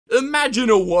imagine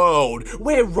a world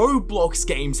where Roblox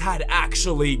games had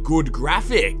actually good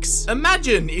graphics.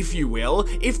 Imagine, if you will,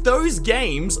 if those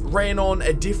games ran on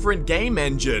a different game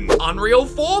engine. Unreal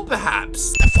 4,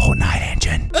 perhaps. The Fortnite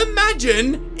engine.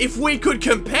 Imagine if we could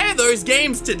compare those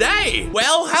games today.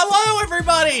 Well, hello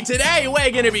everybody. Today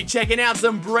we're gonna be checking out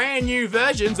some brand new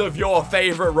versions of your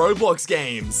favorite Roblox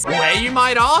games. Where, you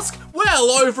might ask?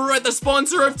 Well, over at the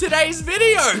sponsor of today's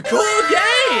video, Cool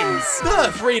Games,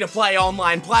 the free-to-play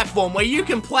online platform where you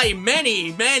can play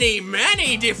many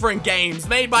different games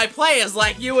made by players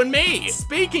like you and me.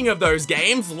 Speaking of those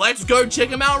games, let's go check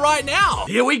them out right now.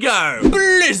 Here we go.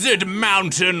 Blizzard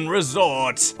Mountain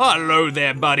Resort. Hello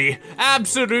there, buddy.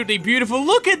 Absolutely beautiful.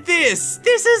 Look at this.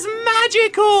 This is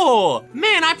magical.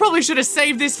 Man, I probably should have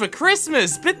saved this for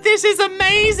Christmas, but this is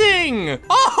amazing.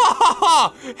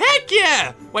 Oh, heck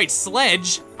yeah. Wait,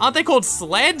 sledge? Aren't they called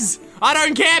sleds? I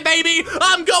don't care, baby.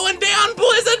 I'm going down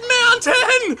Blizzard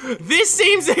Mountain. This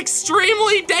seems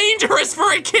extremely dangerous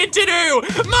for a kid to do.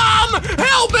 Mom,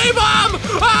 help me, Mom.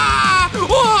 Ah,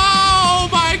 whoa,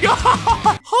 my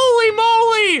God. Holy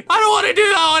moly. I don't want to do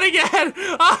that one again.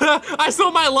 I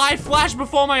saw my life flash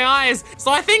before my eyes.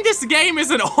 So I think this game is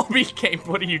an obby game.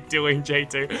 What are you doing,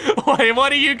 J2? Wait,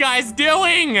 what are you guys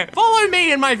doing? Follow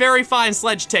me in my very fine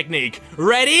sledge technique.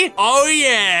 Ready? Oh,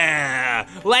 yeah.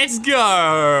 Let's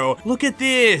go. Look at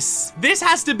this. This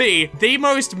has to be the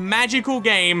most magical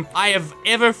game I have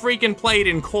ever freaking played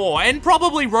in Core, and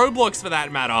probably Roblox for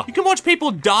that matter. You can watch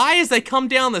people die as they come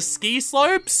down the ski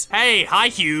slopes. Hey, hi,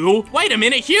 Hugh. Wait a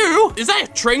minute, Hugh. Is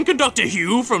that train conductor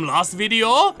Hugh from last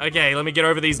video? Okay, let me get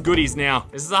over these goodies now.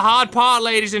 This is the hard part,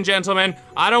 ladies and gentlemen.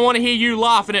 I don't want to hear you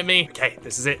laughing at me. Okay,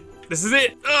 this is it. This is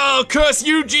it. Oh, curse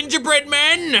you, gingerbread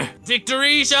men.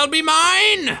 Victory shall be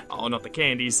mine. Oh, not the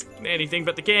candies. Anything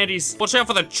but the candies. Watch out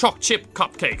for the choc chip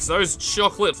cupcakes. Those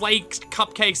chocolate flake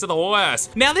cupcakes are the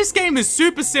worst. Now, this game is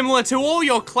super similar to all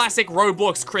your classic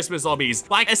Roblox Christmas hobbies,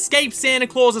 like Escape Santa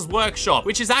Claus's Workshop,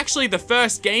 which is actually the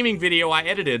first gaming video I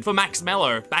edited for Max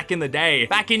Mello back in the day.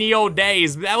 Back in the old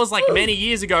days. That was like many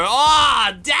years ago.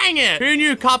 Ah, dang it. Who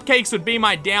knew cupcakes would be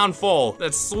my downfall?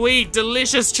 That sweet,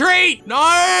 delicious treat.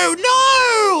 No.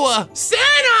 No!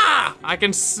 Santa! I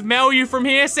can smell you from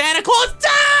here, Santa Claus!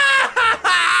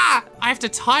 I have to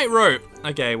tightrope.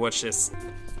 Okay, watch this.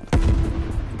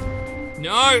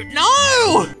 No!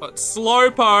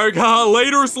 Slowpoke,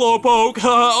 later Slowpoke.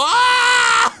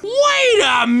 Wait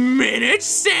a minute,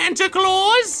 Santa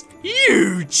Claus!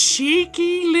 You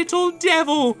cheeky little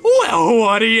devil. Well,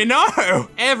 what do you know?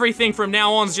 Everything from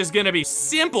now on is just gonna be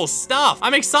simple stuff.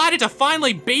 I'm excited to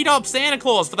finally beat up Santa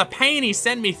Claus for the pain he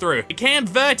sent me through. Camp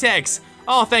Vertex.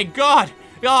 Oh, thank God.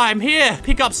 Oh, I'm here.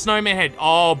 Pick up Snowman Head.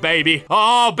 Oh, baby.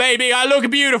 Oh, baby, I look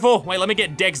beautiful. Wait, let me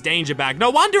get Dex Danger back.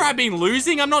 No wonder I've been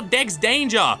losing. I'm not Dex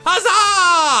Danger.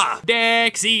 Huzzah!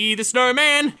 Dexy the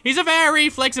Snowman. He's a very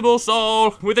flexible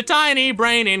soul with a tiny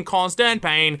brain in constant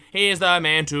pain. Here's the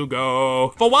man to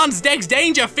go. For once, Dex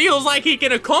Danger feels like he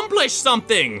can accomplish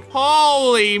something.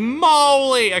 Holy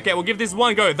moly. Okay, we'll give this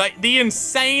one go. The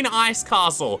insane ice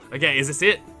castle. Okay, is this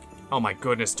it? Oh my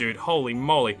goodness, dude. Holy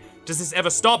moly. Does this ever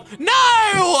stop?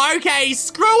 No! Okay,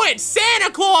 screw it,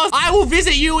 Santa Claus! I will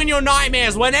visit you in your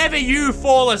nightmares. Whenever you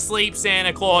fall asleep,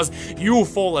 Santa Claus, you'll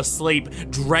fall asleep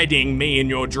dreading me in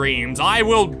your dreams. I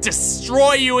will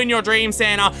destroy you in your dreams,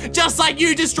 Santa, just like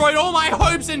you destroyed all my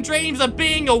hopes and dreams of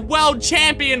being a world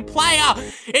champion player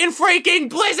in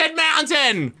freaking Blizzard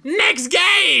Mountain! Next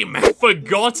game!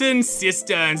 Forgotten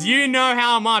Cisterns. You know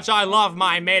how much I love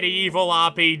my medieval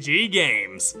RPG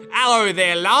games. Hello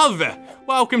there, love.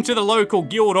 Welcome to the local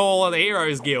guild hall of the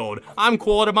Heroes Guild. I'm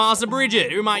Quartermaster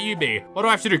Bridget. Who might you be? What do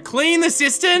I have to do? Clean the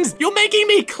cisterns? You're making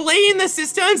me clean the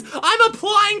cisterns? I'm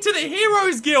applying to the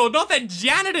Heroes Guild, not the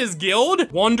Janitors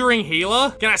Guild. Wandering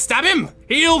Healer? Can I stab him?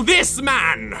 Heal this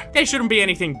man. There shouldn't be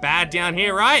anything bad down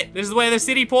here, right? This is where the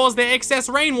city pours their excess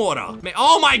rainwater.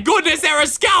 Oh my goodness, there are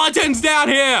skeletons down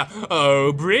here.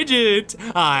 Oh, Bridget,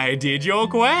 I did your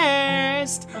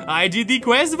quest. I did the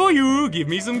quest for you. Give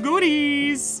me some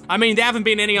goodies. I mean, there haven't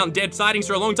been any undead sightings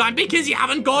for a long time because you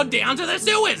haven't gone down to the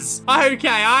sewers. Okay,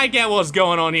 I get what's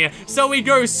going on here. So we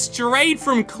go straight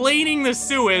from cleaning the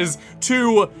sewers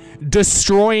to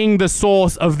destroying the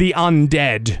source of the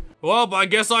undead. Well, I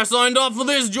guess I signed up for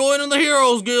this, joining the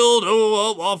Heroes Guild.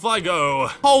 Oh, well, off I go.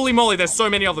 Holy moly, there's so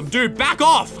many of them. Dude, back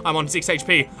off. I'm on 6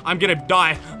 HP. I'm gonna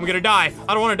die. I'm gonna die.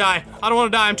 I don't wanna die. I don't wanna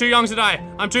die. I'm too young to die.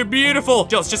 I'm too beautiful.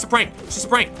 Jill, it's just a prank. It's just a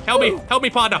prank. Help me. Help me,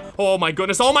 partner. Oh my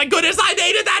goodness. Oh my goodness. I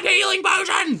needed that healing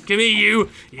potion. Come here, you.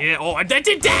 Yeah, oh, that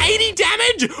did 80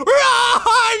 damage.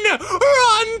 Run!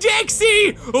 Run,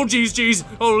 Dexy. Oh, jeez.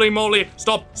 Holy moly.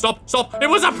 Stop. It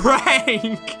was a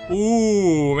prank.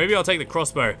 Ooh, maybe I'll take the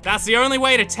crossbow. That's the only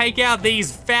way to take out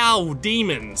these foul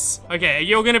demons. Okay,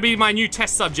 you're gonna be my new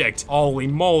test subject. Holy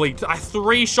moly, I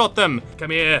 3-shot them.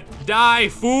 Come here, die,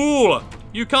 fool.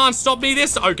 You can't stop me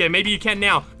this. Okay, maybe you can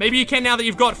now. Maybe you can now that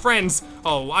you've got friends.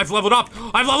 Oh, I've leveled up.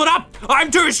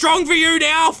 I'm too strong for you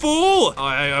now, fool.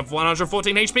 I have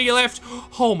 114 HP left.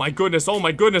 Oh my goodness.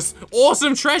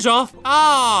 Awesome treasure.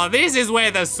 Ah, this is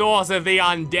where the source of the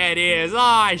undead is.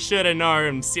 I should have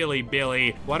known, silly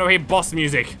Billy. Why do I hear boss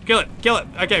music? Kill it.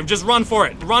 Okay, just run for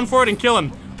it. Run for it and kill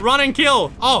him. Run and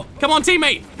kill. Oh, come on,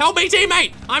 teammate. Help me,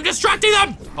 teammate. I'm distracting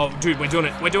them. Oh, dude, we're doing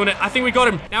it. I think we got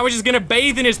him. Now we're just gonna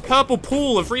bathe in his purple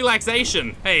pool of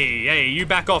relaxation. Hey, you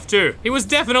back off too. He was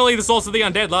definitely the source of the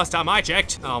undead last time I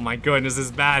checked. Oh my goodness, this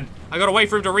is bad. I gotta wait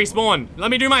for him to respawn. Let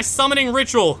me do my summoning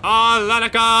ritual.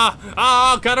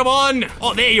 Lalaka. Cut him on.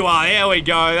 Oh, there you are. There we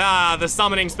go. The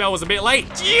summoning spell was a bit late.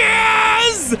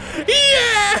 Yes!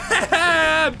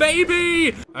 Yeah,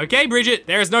 baby. Okay, Bridget,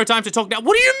 there is no time to talk now.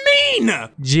 What do you mean?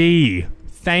 Gee.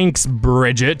 Thanks,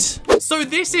 Bridget. So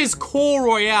this is Core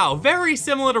Royale, very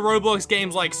similar to Roblox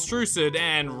games like Strucid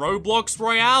and Roblox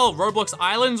Royale, Roblox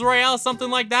Islands Royale, something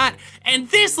like that. And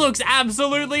this looks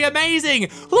absolutely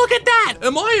amazing. Look at that.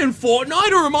 Am I in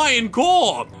Fortnite or am I in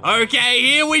Core? Okay,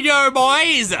 here we go,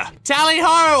 boys. Tally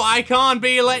ho, I can't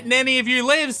be letting any of you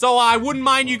live, so I wouldn't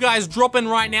mind you guys dropping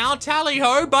right now. Tally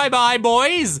ho, bye-bye,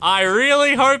 boys. I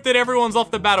really hope that everyone's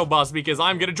off the battle bus because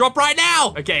I'm gonna drop right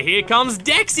now. Okay, here comes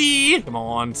Dexy. Come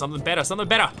on, something better.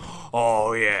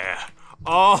 Oh, yeah.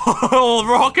 Oh,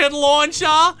 rocket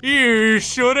launcher? You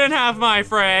shouldn't have, my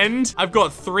friend. I've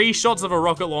got 3 shots of a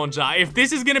rocket launcher. If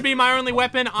this is gonna be my only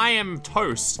weapon, I am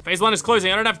toast. Phase 1 is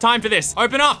closing. I don't have time for this.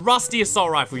 Open up. Rusty assault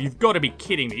rifle. You've got to be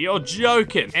kidding me. You're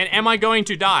joking. And am I going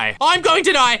to die? I'm going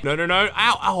to die. No.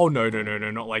 Ow. Oh, no.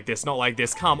 Not like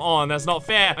this. Come on. That's not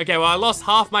fair. Okay, well, I lost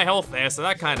half my health there, so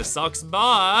that kind of sucks.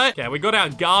 But, okay, we got our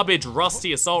garbage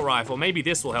rusty assault rifle. Maybe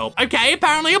this will help. Okay,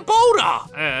 apparently a boulder.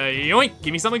 Yoink.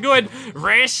 Give me something good.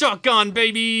 Rare shotgun,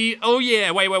 baby. Oh,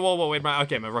 yeah. Wait.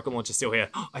 Okay, my rocket launcher's still here.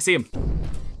 I see him.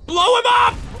 Blow him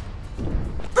up!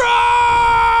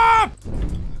 Ah!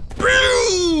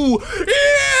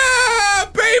 Yeah,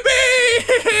 baby!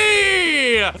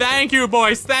 Thank you,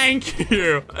 boys. Thank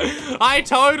you. I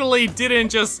totally didn't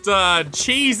just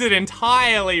cheese it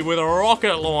entirely with a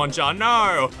rocket launcher.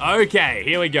 No. Okay,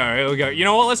 here we go. You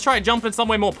know what? Let's try jumping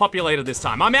somewhere more populated this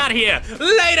time. I'm out here.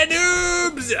 Later,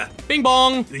 noobs. Bing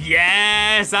bong.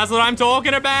 Yes, that's what I'm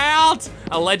talking about.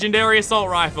 A legendary assault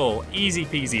rifle. Easy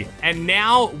peasy. And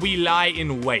now we lie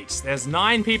in wait. There's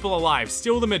 9 people alive.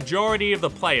 Still the majority of the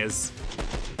players.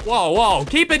 Whoa.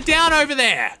 Keep it down over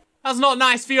there. That's not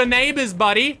nice for your neighbors,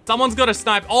 buddy. Someone's got to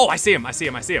snipe. Oh, I see him. I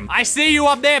see you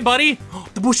up there, buddy.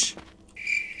 The bush.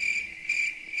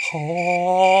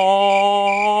 Oh.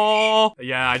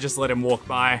 Yeah, I just let him walk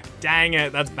by. Dang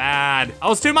it, that's bad. I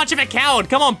was too much of a coward.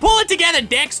 Come on, pull it together,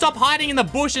 Dex. Stop hiding in the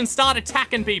bush and start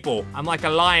attacking people. I'm like a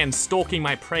lion stalking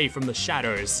my prey from the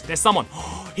shadows. There's someone.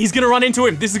 He's gonna run into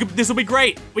him. This will be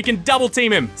great. We can double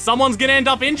team him. Someone's gonna end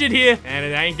up injured here, and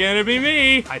it ain't gonna be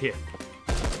me. Hide here.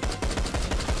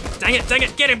 Dang it.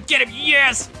 Get him.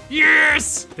 Yes.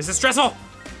 This is stressful.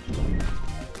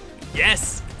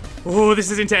 Yes. Oh, this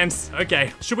is intense.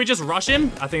 Okay, should we just rush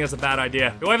him? I think that's a bad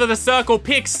idea. Whoever the circle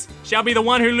picks shall be the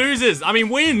one who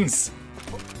wins.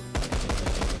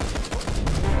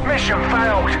 Mission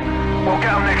failed. We'll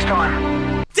get them next time.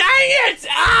 Dang it!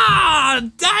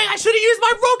 I should have used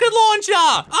my rocket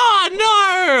launcher! Oh,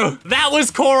 no! That was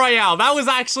Core Royale. That was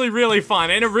actually really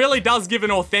fun, and it really does give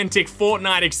an authentic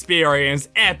Fortnite experience.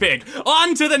 Epic.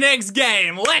 On to the next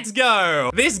game. Let's go!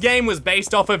 This game was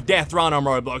based off of Deathrun on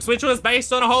Roblox, which was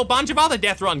based on a whole bunch of other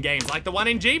Deathrun games, like the one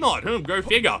in Gmod. Go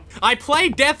figure. I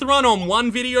played Deathrun on one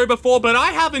video before, but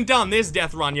I haven't done this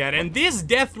Deathrun yet, and this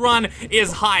Deathrun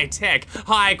is high tech,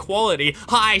 high quality,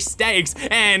 high stakes,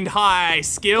 and high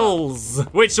skills,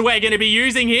 which we're gonna be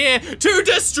using here to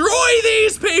destroy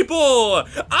these people.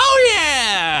 Oh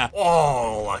yeah!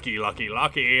 Oh, lucky.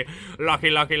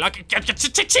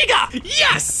 Chiga!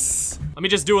 Yes! Let me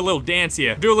just do a little dance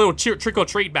here. Do a little trick or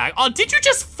treat bag. Oh, did you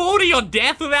just fall to your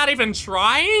death without even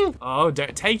trying? Oh,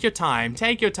 don't take your time.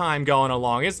 Take your time going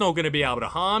along. It's not gonna be able to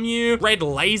harm you. Red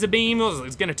laser beam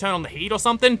is gonna turn on the heat or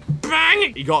something.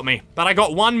 Bang! He got me. But I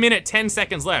got 1 minute, 10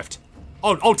 seconds left.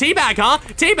 Oh, teabag, huh?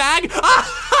 Teabag?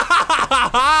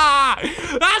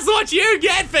 That's what you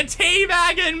get for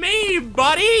teabagging me,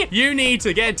 buddy. You need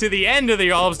to get to the end of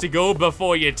the obstacle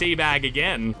before you teabag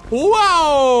again.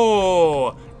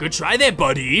 Whoa! Good try there,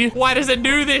 buddy. Why does it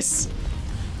do this?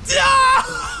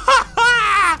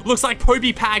 Looks like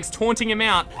Poby Pag's taunting him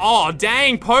out. Oh,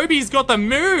 dang, Poby's got the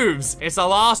moves. It's the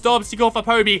last obstacle for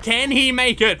Poby. Can he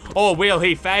make it, or will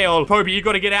he fail? Poby, you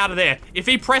gotta get out of there. If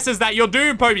he presses that, you're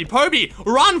doomed, Poby. Poby,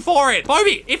 run for it.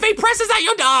 Poby, if he presses that,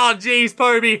 you're done. Oh, jeez,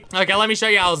 Poby. Okay, let me show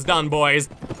you how it's done, boys.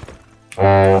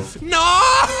 No!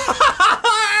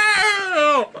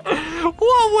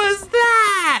 What was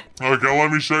that? Okay,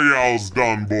 let me show you how it's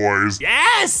done, boys.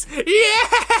 Yes!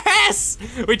 Yes!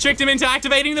 We tricked him into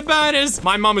activating the burners.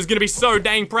 My mom is gonna be so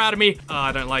dang proud of me. Oh,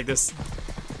 I don't like this.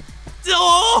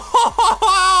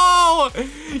 Oh!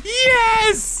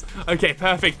 Yes! Okay,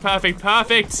 perfect, perfect,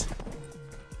 perfect.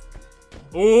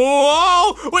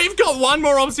 Whoa! We've got one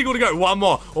more obstacle to go. One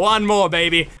more,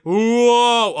 baby.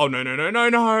 Whoa! Oh, no, no, no, no,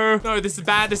 no. No, this is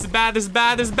bad, this is bad, this is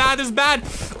bad, this is bad, this is bad.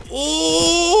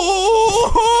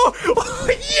 Oh!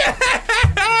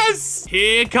 Yes!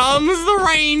 Here comes the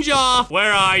Ranger.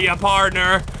 Where are you,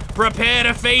 partner? Prepare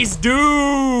to face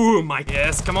doom.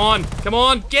 Yes, come on, come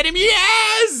on, get him.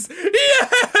 Yes!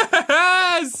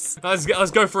 Yes!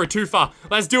 Let's go for a twofer.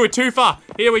 Let's do a twofer.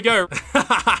 Here we go.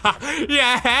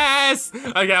 Yes!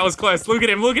 Okay, that was close. Look at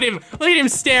him, look at him. Look at him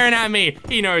staring at me.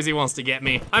 He knows he wants to get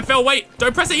me. I fell, wait,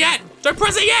 don't press it yet. Don't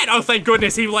press it yet. Oh, thank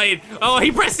goodness he laid. Oh,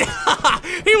 he pressed it.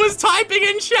 He was typing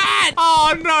in chat.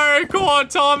 Oh no, poor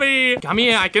Tommy. Come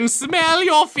here, I can smell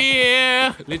your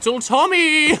fear. Little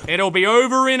Tommy. It'll be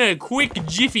over in a quick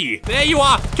jiffy. There you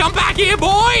are. Come back here,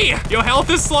 boy. Your health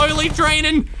is slowly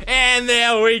draining. And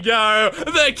there we go.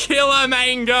 The killer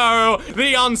mango.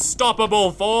 The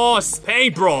unstoppable force.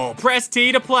 PaintBrawl. Press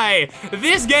T to play.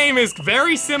 This game is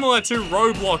very similar to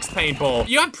Roblox Paintball.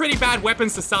 You have pretty bad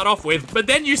weapons to start off with, but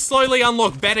then you slowly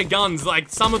unlock better guns. Like,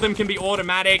 some of them can be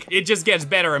automatic. It just gets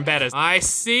better and better. I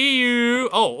see you.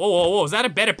 Oh, is that a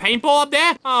better paintball up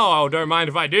there? Oh, don't mind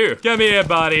if I do. Come here,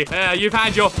 buddy. You've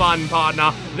had your fun,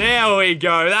 partner. There we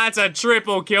go. That's a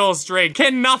triple kill streak.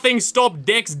 Can nothing stop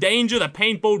Dex Danger, the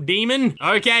paintball demon?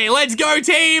 Okay, let's go,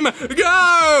 team.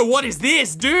 Go. What is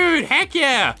this, dude? Heck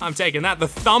yeah. I'm taking that. The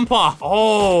thumper.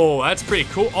 Oh, that's pretty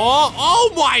cool.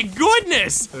 Oh my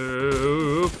goodness.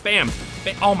 Bam.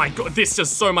 Oh my god, this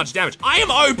does so much damage. I am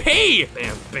OP! Bam,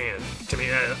 bam. Come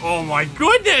here. Oh my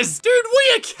goodness! Dude,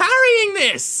 we are carrying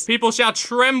this! People shall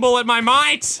tremble at my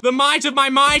might! The might of my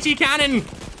mighty cannon!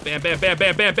 Bam, bam, bam,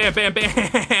 bam, bam, bam, bam,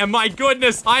 bam. My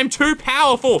goodness, I'm too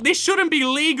powerful. This shouldn't be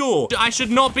legal. I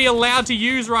should not be allowed to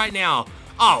use right now.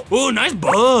 Oh, nice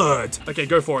bird. Okay,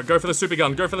 go for it. Go for the super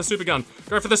gun. Go for the super gun.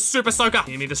 Go for the super soaker.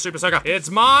 Give me the super soaker.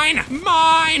 It's mine.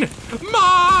 Mine.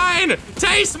 Mine.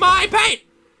 Taste my paint.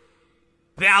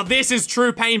 Now, this is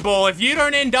true paintball. If you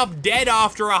don't end up dead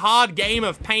after a hard game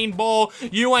of paintball,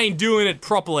 you ain't doing it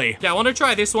properly. Okay, I want to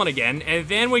try this one again, and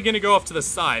then we're gonna go off to the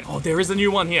side. Oh, there is a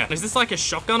new one here. Is this like a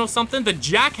shotgun or something? The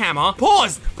jackhammer.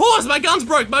 Pause! Pause! My gun's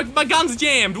broke. My gun's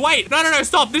jammed. Wait. No,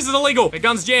 stop. This is illegal. My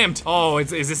gun's jammed. Oh,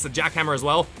 is this the jackhammer as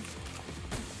well?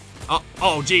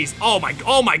 Oh, geez. Oh my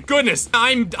goodness.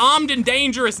 I'm armed and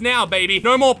dangerous now, baby.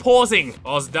 No more pausing.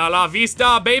 Hasta la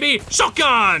vista, baby.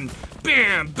 Shotgun!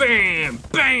 Bam, bam,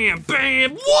 bam,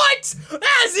 bam. What?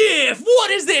 As if.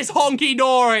 What is this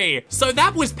honky-dory? So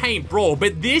that was PaintBrawl,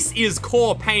 but this is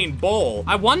core Paintball.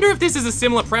 I wonder if this is a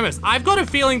similar premise. I've got a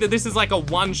feeling that this is like a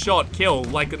one-shot kill,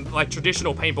 like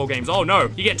traditional paintball games. Oh no,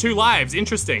 you get 2 lives.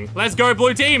 Interesting. Let's go,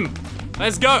 blue team.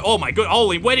 Let's go. Oh my god.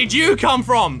 Holy, where did you come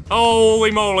from?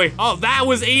 Holy moly. Oh, that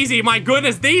was easy. My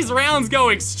goodness, these rounds go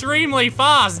extremely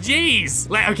fast. Jeez.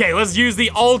 Okay, let's use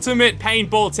the ultimate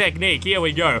paintball technique. Here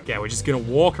we go. Okay, we're just gonna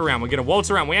walk around. We're gonna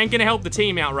waltz around. We ain't gonna help the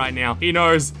team out right now. He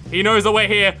knows. He knows that we're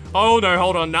here. Oh no,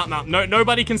 hold on. No,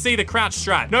 nobody can see the crouch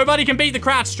strat. Nobody can beat the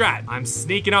crouch strat. I'm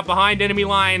sneaking up behind enemy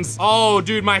lines. Oh,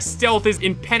 dude, my stealth is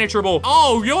impenetrable.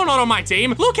 Oh, you're not on my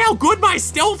team. Look how good my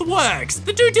stealth works.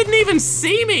 The dude didn't even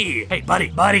see me. Hey,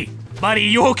 buddy,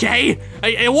 you okay?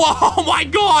 Whoa, oh my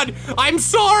God. I'm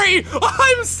sorry.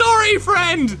 I'm sorry,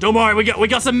 friend. Don't worry, we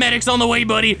got some medics on the way,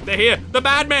 buddy. They're here. The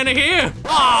bad men are here.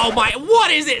 Oh my,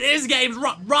 what is it? This game's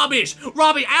rubbish.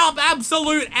 Rubbish,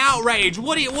 absolute outrage.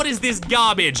 What is this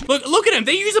garbage? Look at them.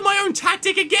 They're using my own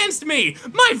tactic against me.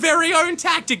 My very own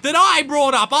tactic that I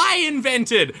brought up, I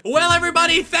invented. Well,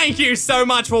 everybody, thank you so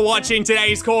much for watching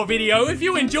today's core video. If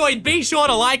you enjoyed, be sure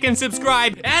to like and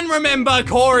subscribe. And remember,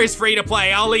 core is free to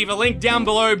play. I'll leave a link down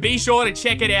below. Be sure to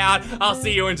check it out. I'll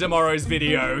see you in tomorrow's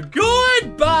video.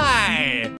 Goodbye.